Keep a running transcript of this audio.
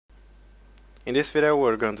In this video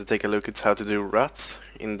we're going to take a look at how to do ruts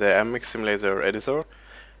in the MX Simulator editor,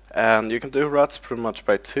 and you can do ruts pretty much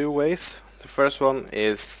by two ways. The first one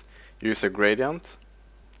is use a gradient,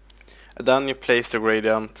 and then you place the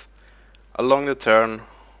gradient along the turn.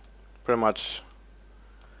 Pretty much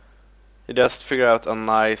you just figure out a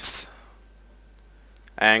nice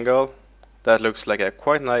angle that looks like a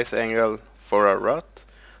quite nice angle for a rut,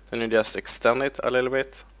 then you just extend it a little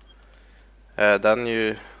bit. Then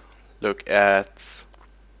you look at,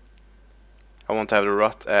 I want to have the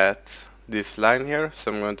rut at this line here,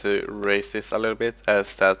 so I'm going to raise this a little bit,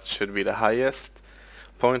 as that should be the highest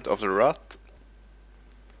point of the rut.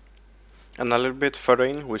 And a little bit further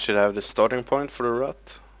in we should have the starting point for the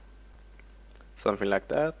rut, something like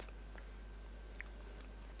that.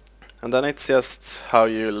 And then it's just how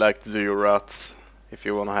you like to do your ruts. If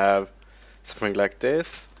you want to have something like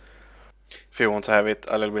this, if you want to have it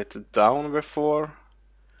a little bit down before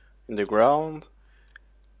in the ground,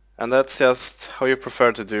 and that's just how you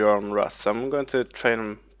prefer to do your own ruts. So I'm going to try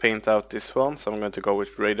and paint out this one, so I'm going to go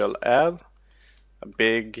with radial add, a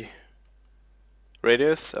big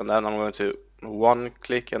radius, and then I'm going to one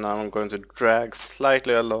click and I'm going to drag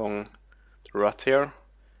slightly along the rut here.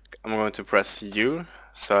 I'm going to press U,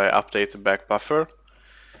 so I update the back buffer,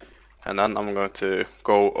 and then I'm going to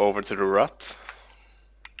go over to the rut.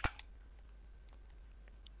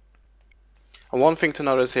 And one thing to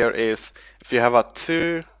notice here is if you have a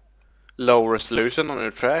too low resolution on your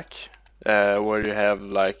track, where you have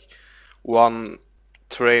like one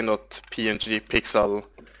terrain.png pixel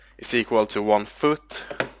is equal to 1 foot,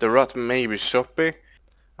 the rut may be choppy.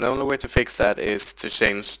 The only way to fix that is to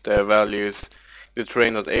change the values, the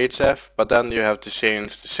terrain.hf, but then you have to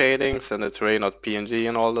change the shadings and the terrain.png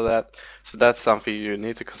and all of that. So that's something you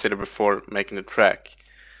need to consider before making the track.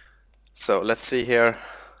 So let's see here.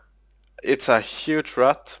 It's a huge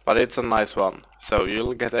rut, but it's a nice one, so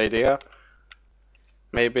you'll get the idea.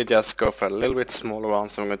 Maybe just go for a little bit smaller one,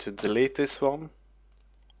 so I'm going to delete this one.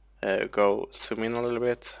 Go zoom in a little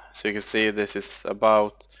bit, so you can see this is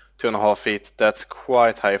about 2.5 feet. That's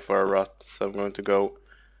quite high for a rut, so I'm going to go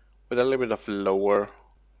with a little bit of lower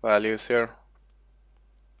values here.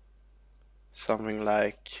 Something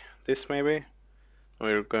like this maybe.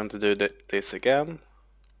 We're going to do this again.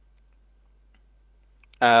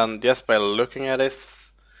 And just by looking at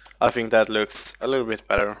this, I think that looks a little bit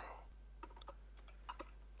better.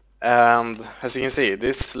 And as you can see,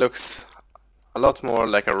 this looks a lot more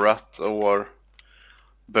like a rut or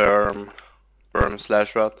berm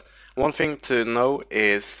slash rut. One thing to know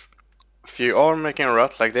is if you are making a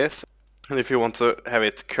rut like this, and if you want to have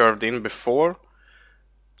it curved in before,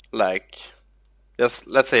 like just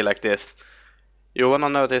let's say like this, you want to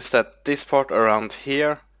notice that this part around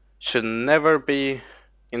here should never be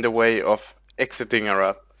in the way of exiting a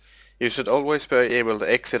rut. You should always be able to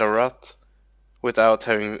exit a rut without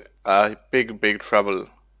having a big trouble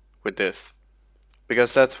with this,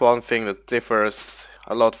 because that's one thing that differs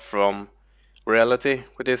a lot from reality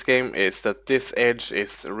with this game, is that this edge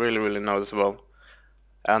is really noticeable,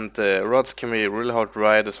 and the ruts can be really hard to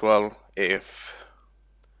ride as well if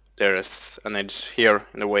there is an edge here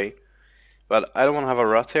in the way. But I don't want to have a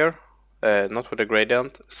rut here, not with a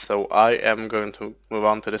gradient, so I am going to move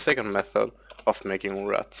on to the second method of making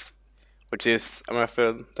ruts, which is a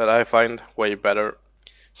method that I find way better.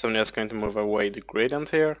 So I'm just going to move away the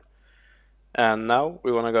gradient here, and now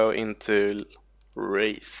we want to go into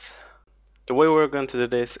raise. The way we're going to do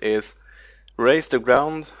this is raise the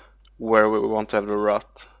ground where we want to have the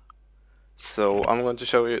rut. So I'm going to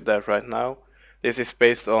show you that right now. This is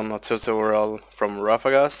based on a tutorial from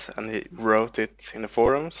Rafagas, and he wrote it in the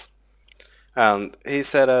forums. And he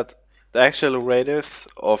said that the actual radius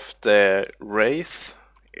of the raise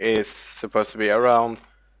is supposed to be around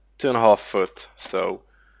 2.5 foot. So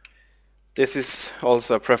this is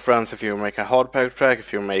also a preference if you make a hard pack track,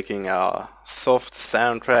 if you're making a soft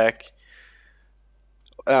sand track,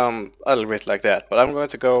 a little bit like that. But I'm going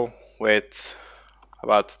to go with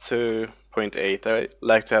about 2.8. I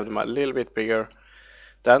like to have them a little bit bigger.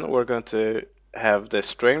 Then we're going to have the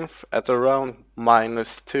strength at around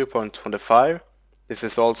minus 2.25. This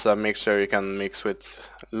is also a mixture you can mix with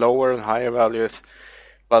lower and higher values,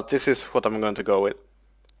 but this is what I'm going to go with.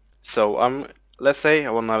 So let's say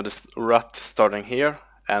I want to have this rut starting here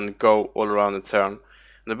and go all around the turn. And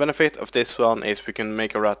the benefit of this one is we can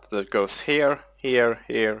make a rut that goes here, here,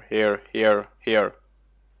 here.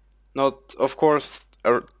 Not, of course,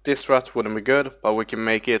 this rut wouldn't be good, but we can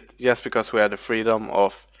make it just because we have the freedom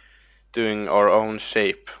of doing our own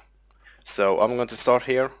shape. So I'm going to start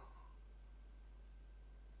here.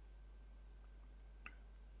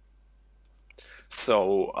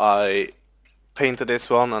 So I painted this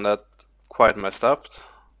one and that quite messed up.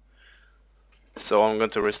 So I'm going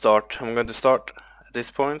to restart. I'm going to start at this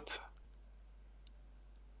point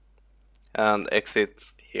and exit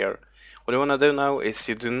here. What you want to do now is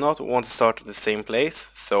you do not want to start at the same place.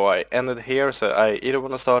 So I ended here, so I either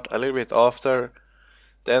want to start a little bit after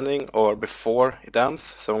the ending or before it ends.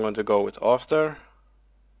 So I'm going to go with after.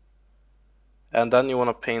 And then you want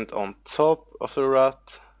to paint on top of the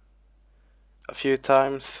rut a few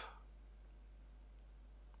times.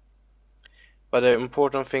 But the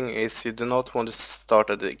important thing is you do not want to start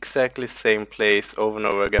at the exactly same place over and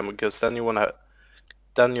over again, because then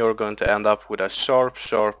you're going to end up with a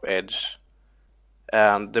sharp edge.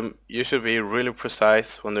 And you should be really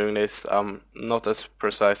precise when doing this. I'm not as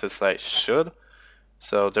precise as I should,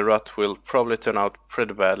 so the rut will probably turn out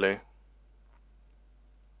pretty badly.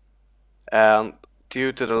 And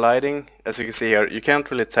due to the lighting, as you can see here, you can't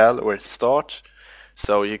really tell where it starts,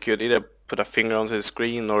 so you could either put a finger onto the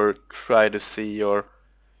screen or try to see, or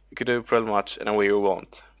you could do pretty much any way you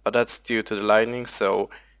want. But that's due to the lighting, so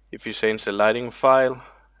if you change the lighting file,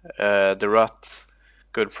 the ruts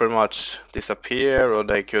could pretty much disappear, or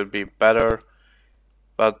they could be better.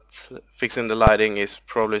 But fixing the lighting is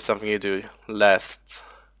probably something you do last.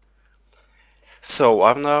 So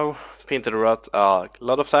I've now painted the rut a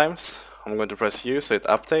lot of times. I'm going to press U so it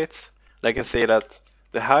updates. And I can see that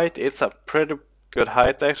the height, it's a pretty good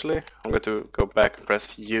height actually. I'm going to go back and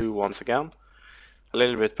press U once again. A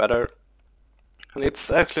little bit better. And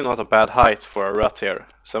it's actually not a bad height for a rut here.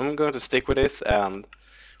 So I'm going to stick with this and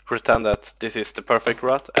pretend that this is the perfect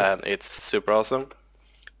rut and it's super awesome.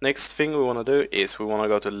 Next thing we want to do is we want to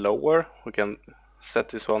go to lower. We can set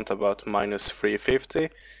this one to about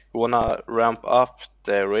 -350. We want to ramp up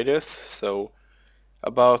the radius, so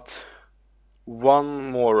about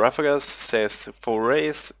one more Raphagas says for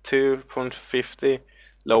raise 2.50,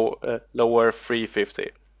 lower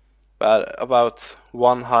 350, but about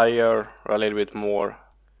one higher or a little bit more.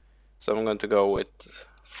 So I'm going to go with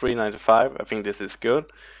 395. I think this is good.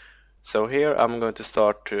 So here I'm going to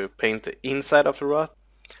start to paint the inside of the rut,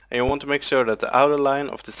 and you want to make sure that the outer line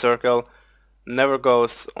of the circle never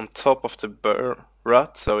goes on top of the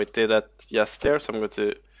rut. So it did that just there, so I'm going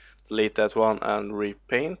to delete that one and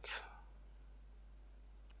repaint.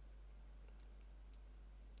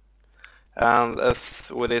 And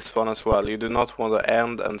as with this one as well, you do not want to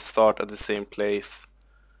end and start at the same place.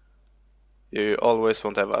 You always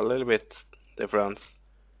want to have a little bit difference.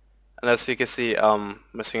 And as you can see, I'm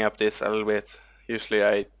messing up this a little bit. Usually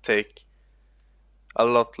I take a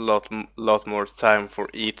lot more time for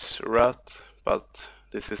each rut, but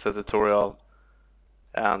this is a tutorial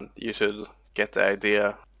and you should get the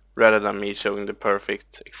idea rather than me showing the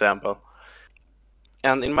perfect example.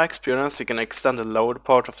 And in my experience, you can extend the lower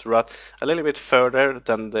part of the rut a little bit further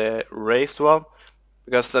than the raised one,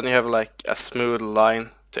 because then you have like a smooth line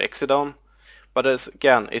to exit on. But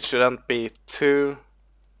again, it shouldn't be too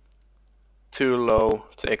low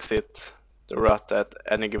to exit the rut at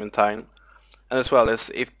any given time. And as well as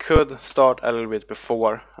it could start a little bit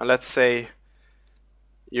before. And let's say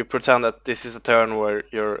you pretend that this is a turn where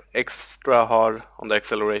you're extra hard on the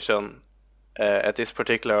acceleration at this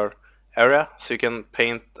particular area, so you can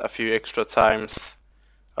paint a few extra times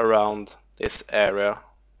around this area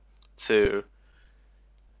to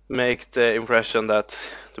make the impression that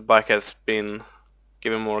the bike has been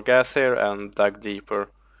given more gas here and dug deeper.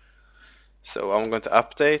 So I'm going to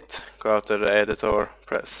update, go out to the editor,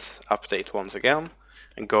 press update once again,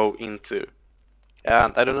 and go into,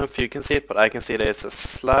 and I don't know if you can see it, but I can see there's a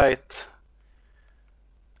slight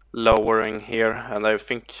lowering here, and I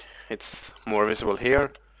think it's more visible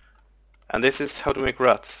here. And this is how to make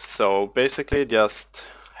ruts. So basically just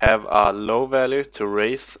have a low value to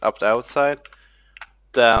raise up the outside,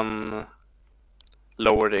 then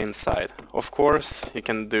lower the inside. Of course you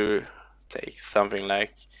can take something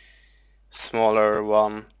like smaller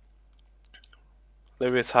one, a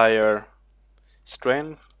little bit higher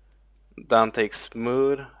strength, then take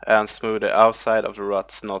smooth and smooth the outside of the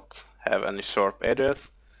ruts, not have any sharp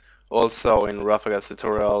edges. Also in Raphagas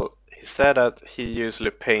tutorial he said that he usually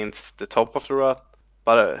paints the top of the rut,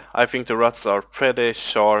 but I think the ruts are pretty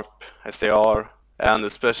sharp as they are, and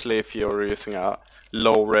especially if you're using a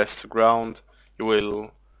low res ground, you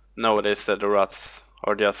will notice that the ruts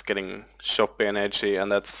are just getting choppy and edgy,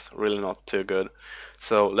 and that's really not too good.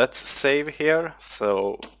 So let's save here,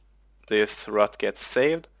 so this rut gets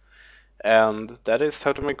saved. And that is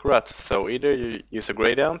how to make ruts. So either you use a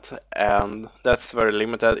gradient, and that's very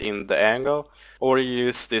limited in the angle, or you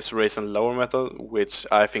use this raise and lower method, which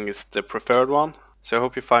I think is the preferred one. So I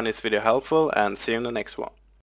hope you find this video helpful, and see you in the next one.